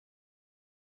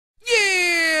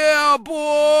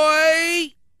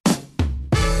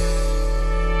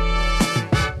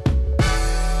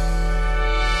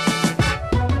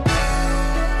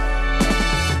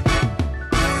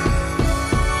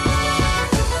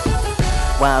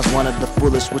wise, one of the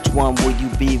foolish. Which one will you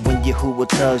be when Yahuah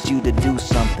tells you to do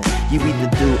something? You either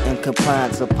do in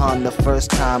compliance upon the first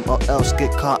time, or else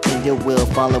get caught in your will,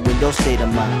 following your state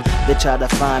of mind. They try to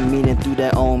find meaning through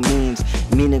their own means.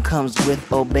 Meaning comes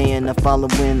with obeying and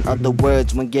following of the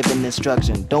words when given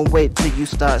instruction. Don't wait till you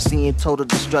start seeing total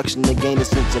destruction to gain a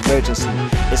sense of urgency.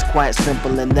 It's quite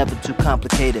simple and never too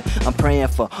complicated. I'm praying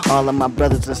for all of my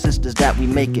brothers and sisters that we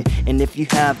make it. And if you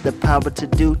have the power to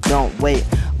do, don't wait.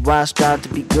 Why strive to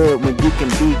be good when you can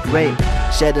be great?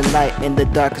 Shedding light in the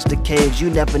darkest of caves. You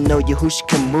never know Yahuah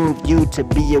can move you to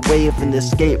be a way of an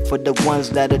escape for the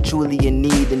ones that are truly in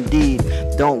need indeed.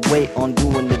 Don't wait on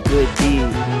doing the good deed.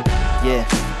 Yeah.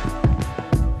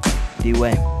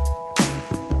 D-Wei.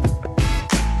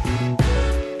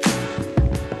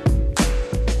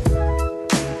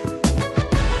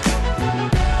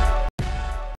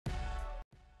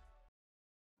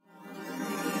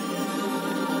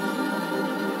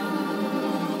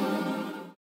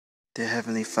 Dear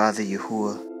Heavenly Father,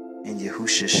 Yahuah and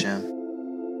Yahushua Shem,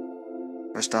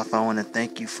 first off, I want to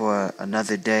thank you for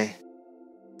another day.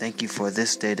 Thank you for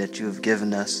this day that you have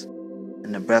given us,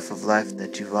 and the breath of life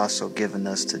that you've also given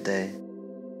us today,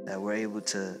 that we're able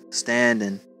to stand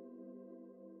and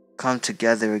come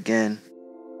together again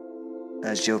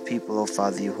as your people, O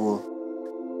Father Yahuah.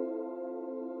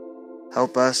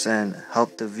 Help us and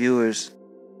help the viewers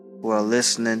who are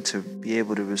listening to be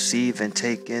able to receive and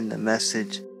take in the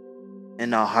message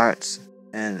in our hearts,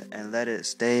 and let it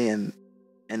stay in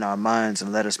our minds,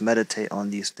 and let us meditate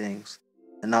on these things,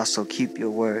 and also keep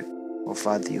your word, O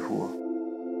Father Yahuah.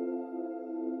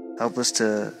 Help us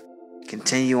to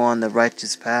continue on the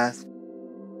righteous path,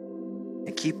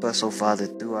 and keep us, O Father,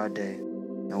 through our day,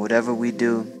 and whatever we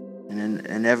do, and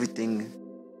in everything,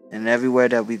 and everywhere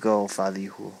that we go, O Father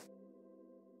Yahuah.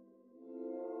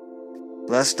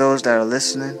 Bless those that are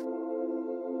listening,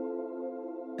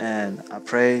 and I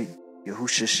pray,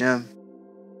 Yahushua Shem,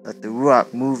 let the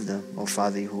Ruak move them, O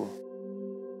Father Yahuah.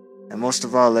 And most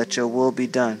of all, let your will be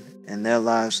done in their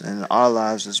lives and in our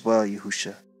lives as well,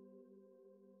 Yahushua.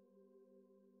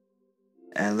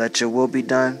 And let your will be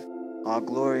done. All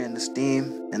glory and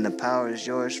esteem and the power is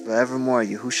yours forevermore,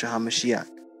 Yahushua HaMashiach.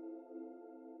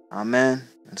 Amen,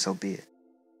 and so be it.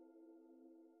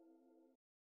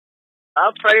 I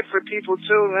pray for people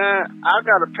too, man. I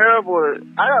got a parable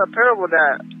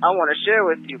that I want to share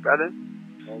with you, brother.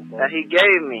 Okay. That he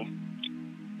gave me.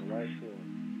 Right.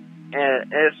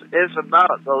 And it's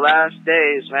about the last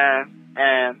days, man.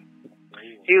 And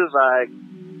he was like,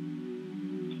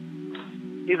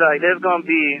 there's gonna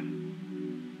be,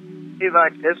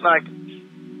 it's like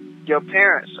your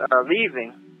parents are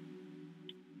leaving,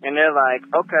 and they're like,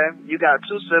 okay, you got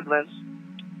 2 siblings,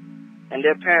 and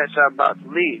their parents are about to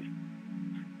leave.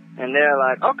 And they're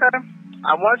like, okay,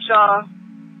 I want y'all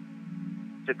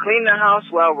to clean the house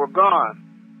while we're gone.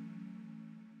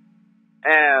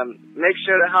 And make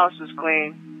sure the house is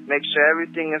clean. Make sure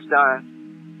everything is done.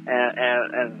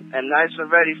 And nice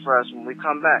and ready for us when we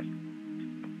come back.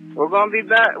 We're going to be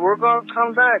back. We're going to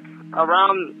come back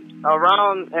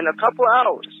around in a couple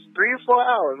hours. 3 or 4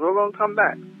 hours. We're going to come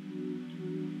back.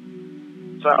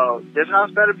 So this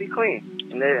house better be clean.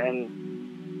 And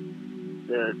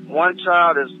the one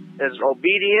child is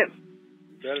obedient.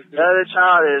 The other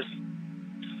child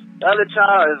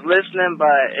is listening,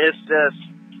 but it's just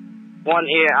one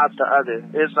ear out the other.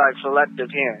 It's like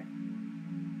selective hearing.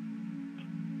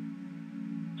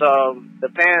 So the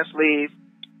parents leave,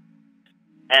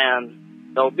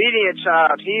 and the obedient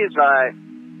child, he's like,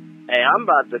 hey, I'm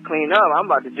about to clean up. I'm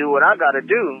about to do what I got to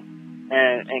do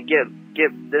and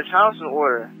get this house in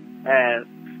order.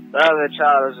 And the other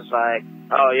child is just like,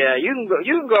 oh yeah, you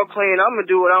can go clean. I'm gonna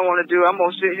do what I want to do. I'm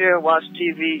gonna sit here, watch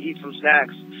TV, eat some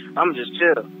snacks. I'm just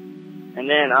chill, and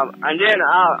then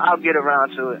I'll get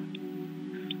around to it.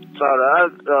 So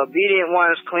the obedient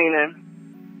one is cleaning,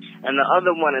 and the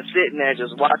other one is sitting there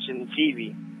just watching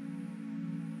TV.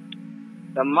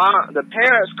 The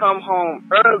parents come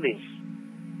home early.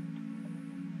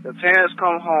 The parents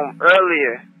come home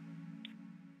earlier,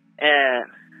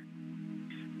 and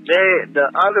the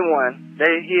other one,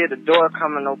 they hear the door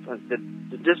coming open. The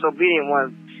disobedient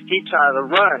one, he tries to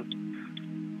run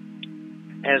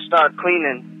and start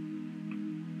cleaning.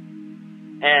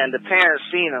 And the parents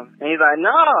seen him, and he's like,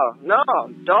 no,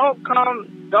 don't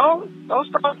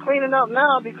start cleaning up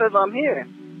now because I'm here.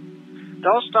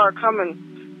 Don't start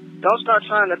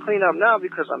trying to clean up now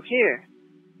because I'm here.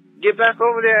 Get back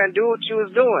over there and do what you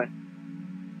was doing.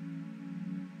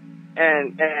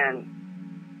 And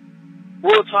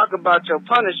we'll talk about your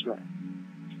punishment.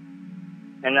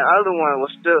 And the other one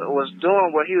was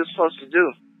doing what he was supposed to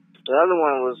do. The other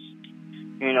one was,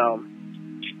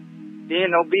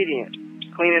 being obedient,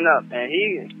 cleaning up, and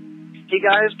he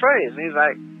got his praise. He's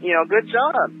like, you know, good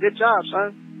job,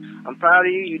 son. I'm proud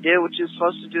of you. You did what you're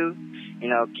supposed to do. You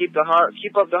know, keep up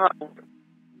the hard work.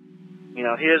 You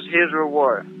know, here's his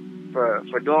reward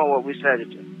for doing what we said to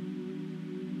do.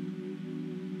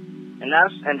 And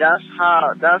that's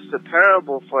the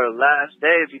parable for the last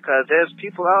days, because there's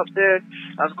people out there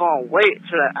that's going to wait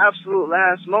to the absolute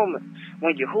last moment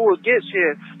when Yahuah gets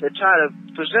here to try to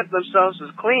present themselves as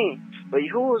clean. But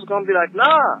Yahuah's going to be like,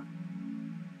 nah,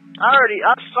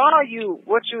 I saw you,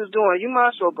 what you was doing. You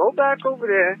might as well go back over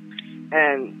there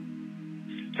and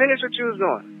finish what you was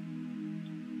doing.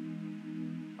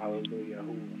 Hallelujah.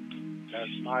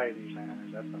 That's mighty,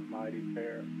 man. That's a mighty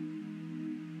parable.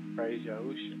 Praise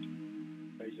Yahushua.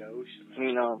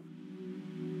 You know,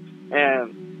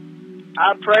 and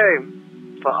I pray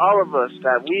for all of us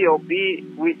that we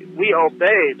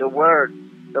obey the word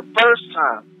the first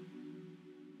time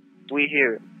we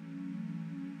hear it.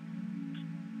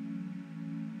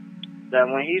 That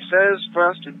when he says for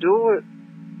us to do it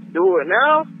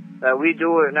now, that we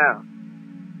do it now.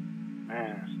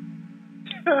 Man.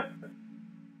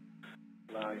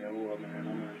 Yahuah, man,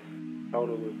 I'm in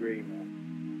total agreement.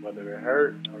 Whether it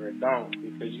hurt or it don't,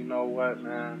 because you know what,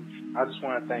 man, I just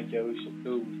want to thank Yahushua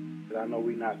too, because I know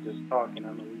we not just talking,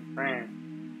 I know we praying,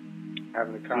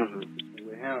 having a conversation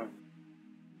with him.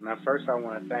 And at first I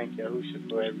want to thank Yahushua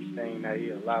for everything that he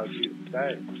allowed you to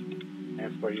say,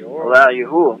 and for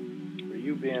for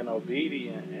you being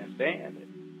obedient and saying it.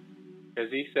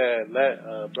 Because he said, let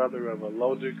a brother of a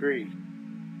low degree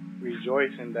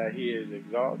rejoice in that he is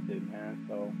exalted, man.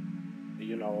 So,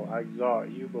 you know, I exalt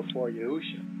you before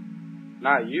Yahushua.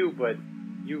 Not you, but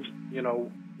you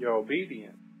know, your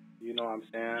obedience. You know what I'm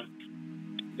saying?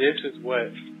 This is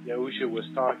what Yahushua was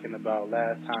talking about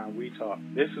last time we talked.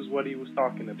 This is what he was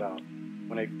talking about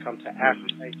when it comes to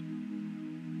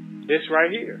affirmation. This right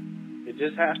here, it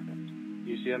just happened.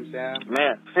 You see what I'm saying?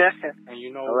 Man. And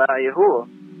you know, Yahuah,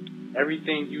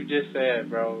 everything you just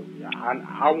said, bro,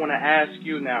 I want to ask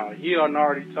you now. He done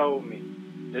already told me,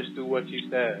 just do what you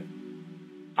said.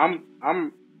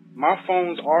 My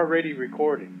phone's already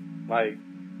recording, like,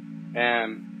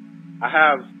 and I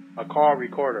have a call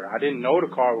recorder. I didn't know the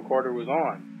call recorder was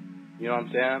on. You know what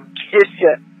I'm saying?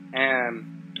 And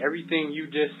everything you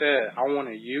just said, I want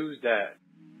to use that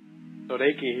so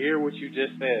they can hear what you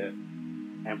just said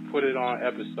and put it on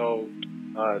episode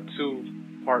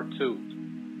 2, part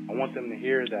 2. I want them to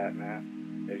hear that,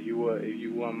 man. If you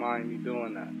wouldn't mind me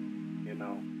doing that, you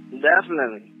know.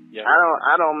 Definitely. Yeah.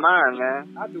 I don't mind,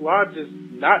 man. I do. I just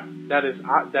not that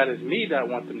is me that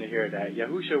wants them to hear that.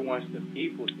 Yahushua wants the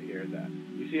people to hear that.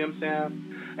 You see what I'm saying?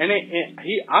 And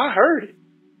I heard it,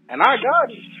 and I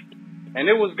got it, and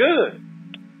it was good.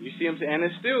 You see what I'm saying? And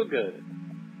it's still good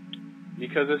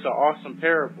because it's an awesome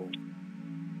parable.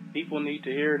 People need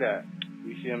to hear that.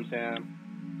 You see what I'm saying?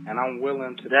 And I'm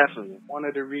willing to definitely one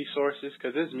of the resources,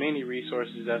 because there's many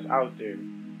resources that's out there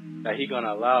that he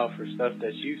gonna allow for stuff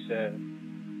that you said.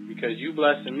 Because you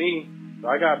blessing me, so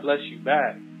I gotta bless you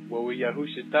back. What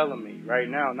Yahushua telling me right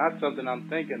now, not something I'm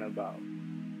thinking about.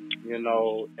 You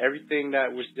know, everything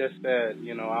that was just said,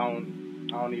 you know, I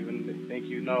don't even think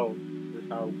you know just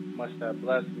how much that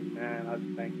blessed me, man. I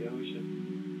just thank Yahushua.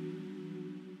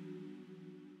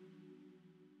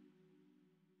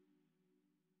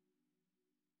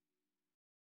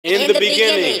 In the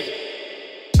beginning.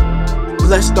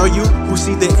 Blessed are you who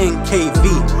see the N.K.V.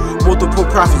 Multiple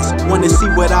prophets want to see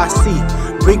what I see.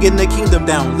 Bringing the kingdom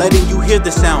down, letting you hear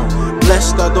the sound.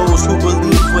 Blessed are those who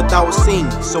believe without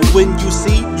seeing. So when you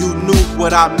see, you knew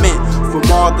what I meant. From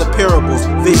all the parables,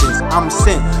 visions, I'm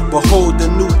sent. Behold the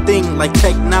new thing like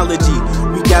technology.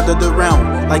 We gathered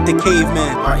around like the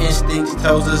caveman. Our instincts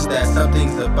tells us that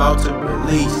something's about to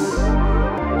release.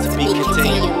 To be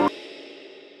continued.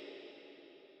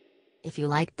 If you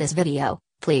liked this video,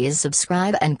 please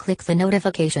subscribe and click the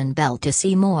notification bell to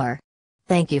see more.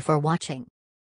 Thank you for watching.